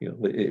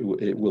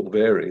 It will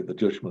vary. The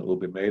judgment will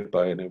be made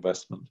by an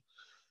investment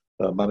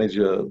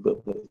manager.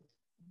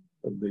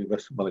 The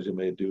investment manager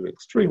may do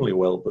extremely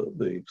well, but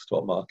the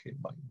stock market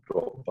might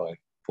drop by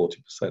 40%.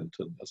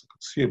 And as a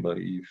consumer,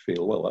 you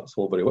feel, well, that's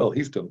all very well.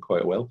 He's done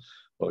quite well,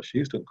 or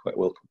she's done quite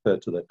well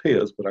compared to their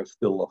peers, but I've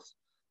still lost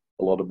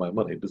a lot of my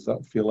money. Does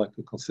that feel like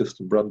a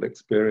consistent brand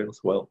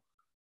experience? Well,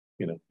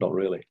 not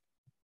really.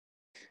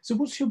 So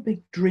what's your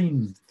big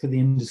dream for the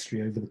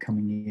industry over the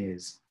coming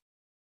years?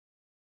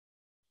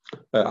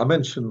 I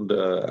mentioned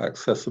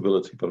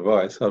accessibility of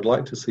advice. I'd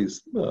like to see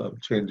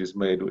changes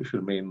made, which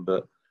would mean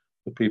that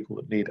the people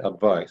that need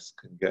advice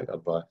can get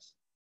advice.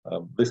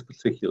 This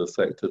particular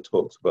sector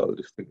talks about the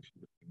distinction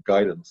between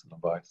guidance and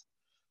advice.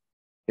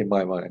 In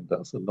my mind,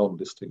 that's a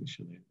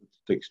non-distinction.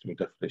 The dictionary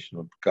definition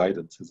of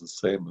guidance is the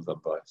same as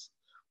advice.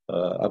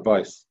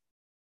 Advice,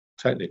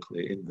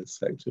 technically, in this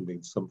sector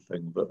means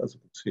something that, as a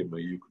consumer,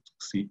 you could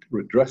seek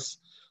redress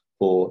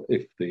for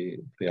if the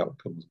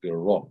outcomes go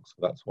wrong. So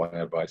that's why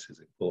advice is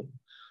important.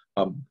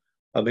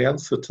 And the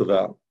answer to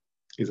that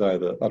is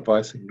either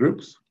advice in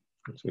groups.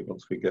 So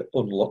once we get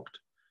unlocked,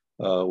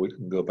 we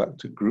can go back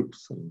to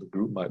groups, and the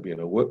group might be in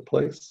a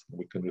workplace.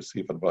 We can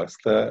receive advice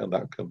there, and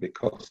that can be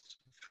cost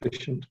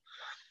efficient.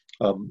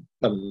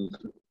 And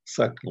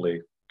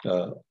secondly,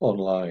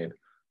 online.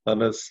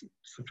 And as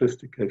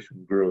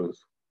sophistication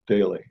grows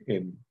daily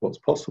in what's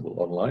possible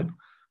online,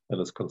 and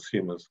as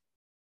consumers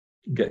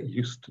get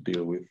used to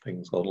deal with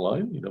things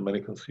online, many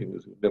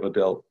consumers who've never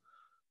got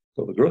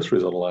the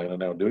groceries online are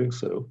now doing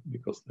so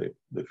because they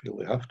feel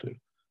they have to.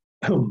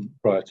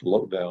 Prior to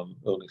lockdown,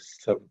 only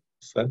 7%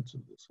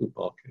 of the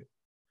supermarket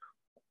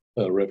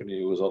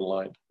revenue was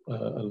online,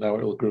 and now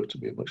it will grow to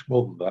be much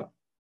more than that.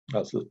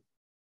 That's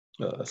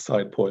a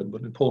side point,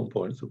 but an important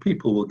point. So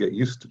people will get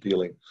used to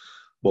dealing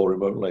more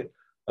remotely.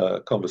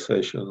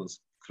 Conversations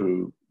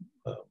through,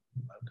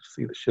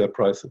 see the share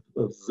price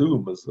of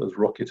Zoom has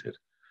rocketed,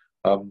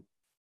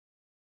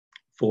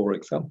 for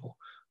example.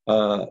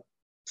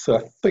 So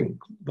I think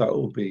that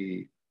will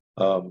be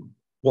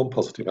one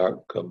positive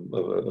outcome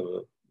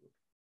of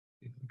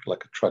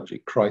like a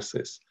tragic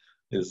crisis,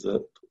 is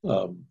that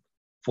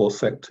for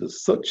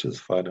sectors such as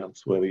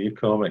finance, where the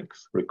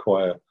economics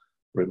require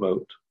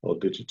remote or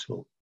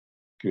digital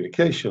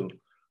communication,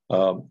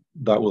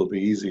 that will be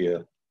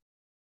easier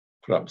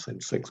perhaps in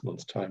 6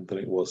 months' time than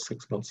it was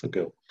 6 months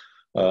ago.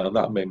 And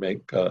that may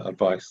make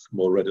advice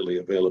more readily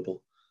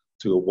available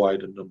to a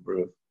wider number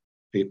of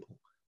people.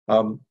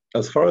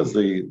 As far as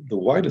the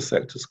wider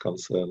sector is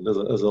concerned, as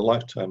a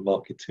lifetime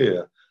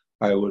marketeer,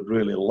 I would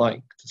really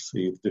like to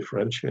see the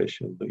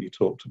differentiation that you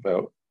talked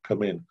about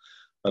come in.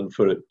 And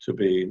for it to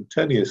be in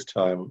 10 years'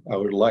 time, I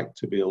would like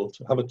to be able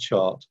to have a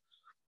chart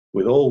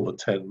with all the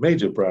 10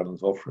 major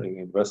brands offering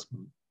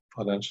investment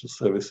financial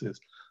services,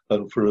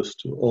 and for us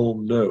to all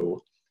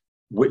know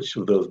which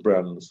of those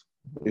brands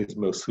is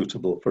most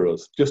suitable for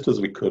us, just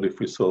as we could if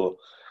we saw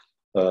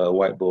a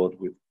whiteboard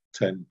with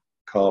 10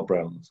 car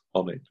brands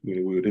on it.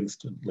 We would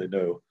instantly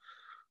know,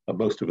 and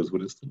most of us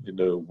would instantly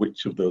know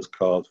which of those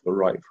cars were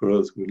right for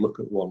us. We'd look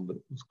at one that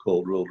was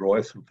called Rolls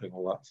Royce and think,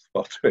 well, that's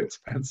far too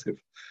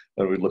expensive.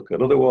 And we'd look at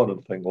another one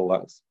and think, well,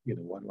 that's,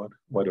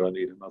 why do I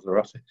need a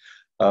Maserati?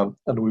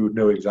 And we would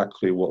know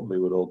exactly what they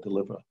would all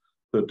deliver.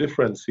 The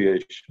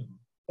differentiation,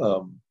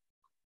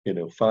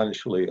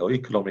 financially or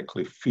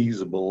economically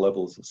feasible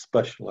levels of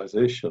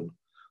specialization,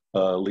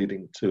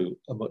 leading to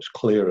a much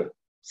clearer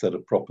set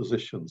of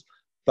propositions,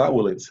 that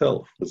will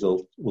itself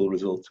result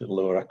in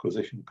lower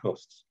acquisition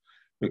costs,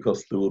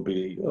 because there will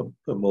be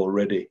a more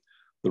ready,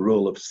 the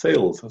role of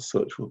sales as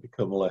such will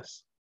become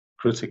less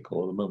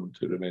critical. At the moment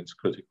it remains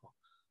critical.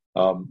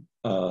 And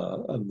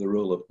the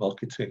role of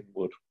marketing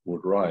would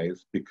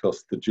rise,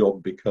 because the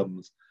job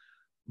becomes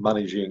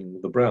managing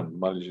the brand,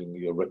 managing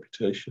your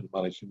reputation,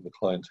 managing the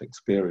client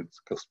experience,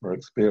 customer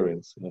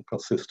experience in a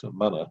consistent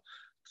manner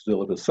to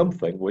deliver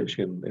something which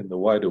in the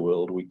wider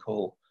world we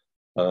call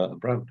a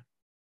brand.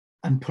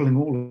 And pulling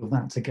all of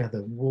that together,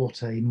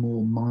 what a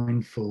more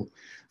mindful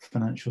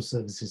financial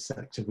services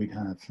sector we'd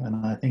have.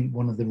 And I think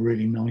one of the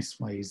really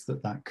nice ways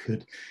that that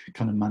could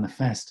kind of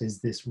manifest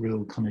is this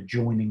real kind of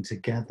joining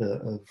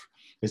together of,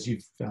 as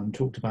you've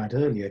talked about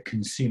earlier,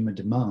 consumer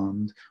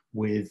demand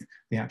with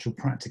the actual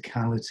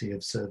practicality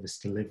of service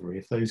delivery.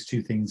 If those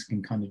two things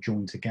can kind of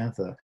join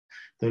together,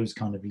 those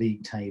kind of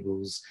league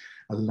tables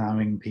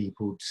allowing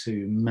people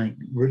to make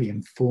really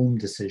informed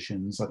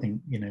decisions, I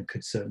think,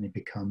 could certainly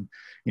become,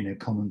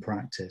 common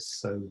practice.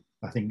 So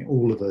I think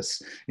all of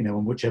us,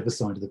 on whichever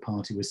side of the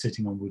party we're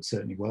sitting on, would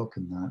certainly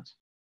welcome that.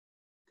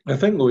 I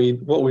think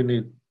what we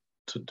need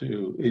to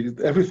do is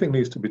everything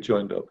needs to be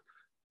joined up.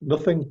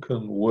 Nothing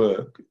can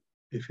work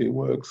if it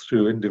works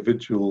through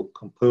individual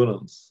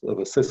components of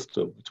a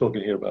system. We're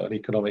talking here about an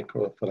economic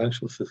or a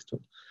financial system.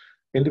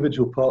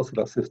 Individual parts of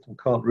that system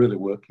can't really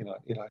work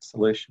in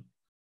isolation.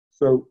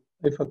 So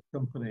if a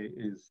company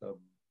is,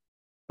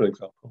 for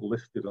example,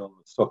 listed on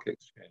the stock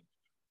exchange,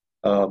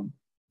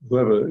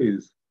 whoever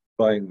is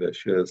buying their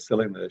shares,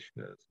 selling their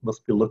shares,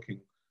 must be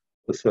looking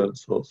for certain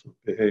sorts of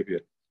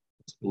behavior,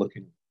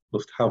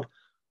 must have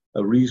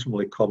a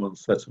reasonably common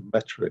set of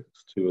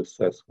metrics to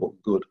assess what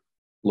good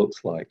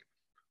looks like.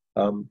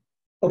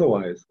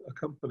 Otherwise, a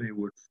company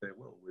would say,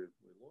 well, we're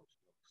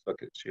launching on the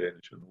stock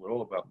exchange and we're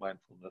all about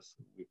mindfulness,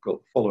 and we've got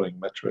the following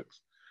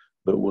metrics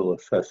that will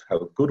assess how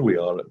good we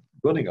are at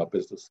running our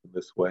business in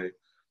this way.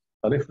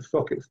 And if the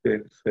stock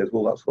exchange says,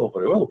 well, that's all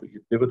very well, but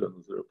your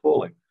dividends are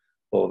appalling,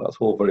 or that's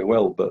all very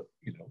well, but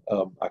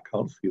I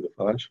can't see the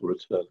financial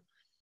return,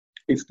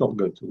 it's not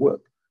going to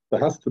work. There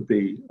has to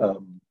be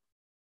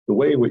the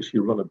way in which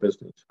you run a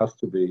business has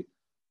to be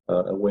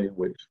a way in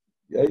which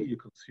your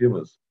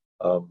consumers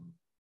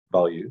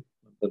value,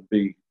 and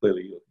B,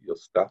 clearly your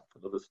staff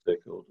and other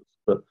stakeholders,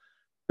 but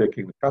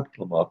taking the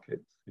capital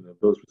markets,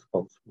 those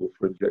responsible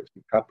for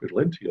injecting capital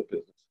into your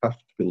business have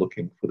to be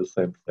looking for the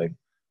same thing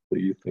that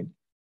you think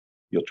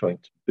you're trying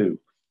to do.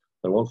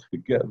 And once we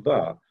get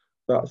that,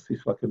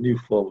 it's like a new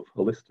form of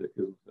holistic,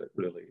 isn't it,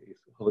 really?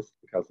 It's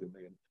holistic as in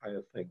the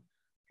entire thing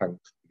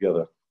hangs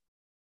together.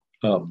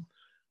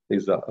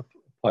 Is that a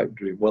pipe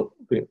dream? Well,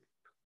 the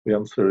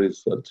answer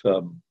is that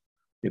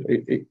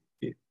it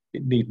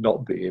need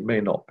not be, it may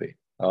not be.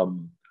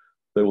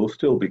 There will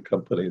still be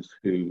companies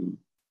who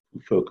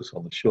focus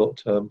on the short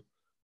term,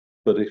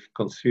 but if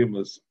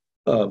consumers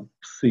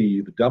see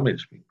the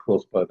damage being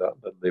caused by that,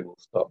 then they will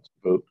start to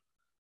vote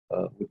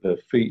with their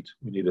feet.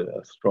 We need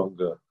a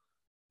stronger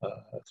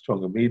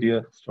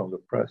media, stronger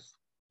press.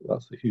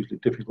 That's a hugely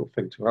difficult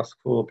thing to ask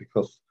for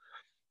because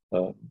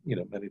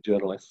many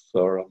journalists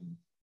are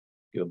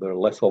there are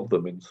less of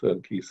them in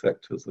certain key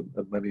sectors, and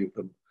many of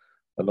them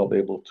are not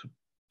able to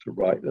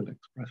write and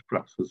express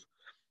perhaps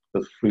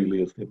as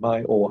freely as they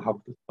might, or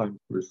have the time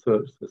to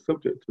research the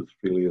subject as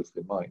freely as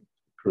they might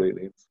to create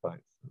the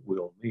insights that we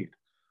all need.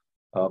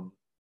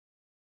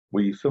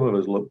 Some of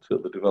us looked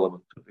at the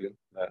development of the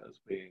internet as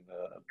being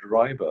a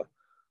driver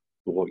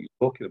for what you're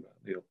talking about,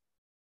 Neil.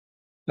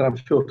 And I'm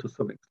sure to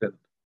some extent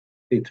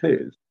it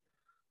is,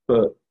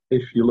 but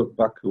if you look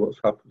back at what's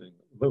happening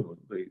at the moment,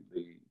 the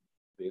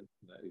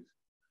internet is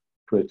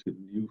creating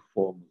new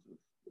forms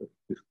of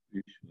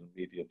distribution and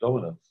media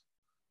dominance.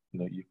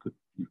 You could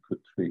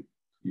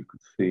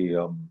see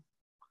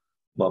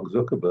Mark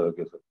Zuckerberg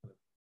as a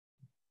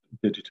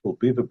digital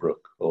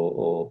Beaverbrook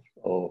or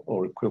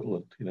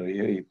equivalent. He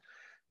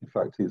in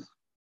fact is,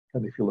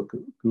 and if you look at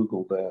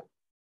Google,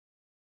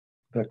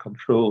 their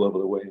control over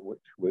the way in which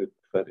we're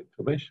fed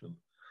information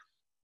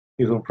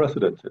is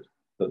unprecedented.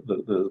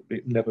 There's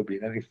never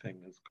been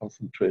anything as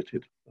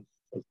concentrated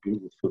as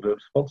Google. So the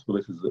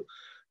responsibilities that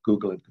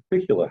Google in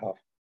particular have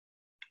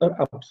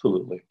are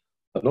absolutely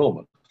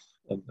enormous.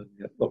 And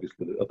yet,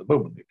 obviously, at the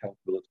moment, the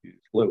accountability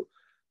is low.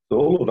 So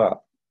all of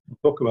that, we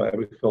talk about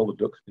everything, all the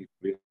ducks need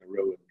to be in a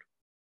row, and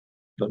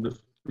not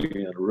just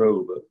being in a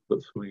row,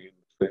 but swimming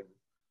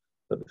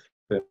at the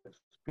same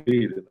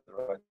speed in the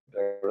right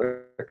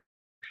direction.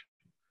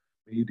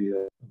 Media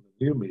and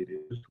the new media,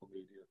 digital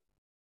media,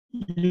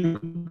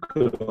 you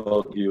could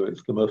argue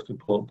it's the most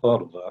important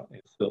part of that.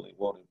 It's certainly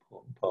one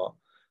important part.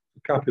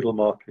 The capital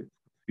markets,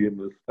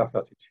 consumers, staff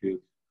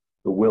attitudes,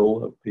 the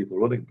will of people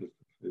running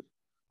businesses,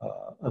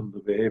 and the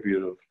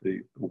behavior of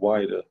the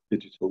wider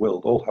digital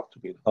world all have to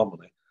be in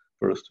harmony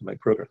for us to make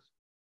progress.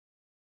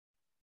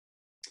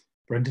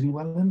 Brendan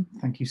Llewellyn,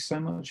 thank you so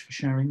much for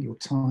sharing your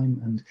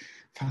time and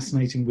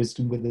fascinating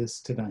wisdom with us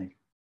today.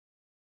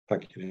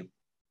 Thank you.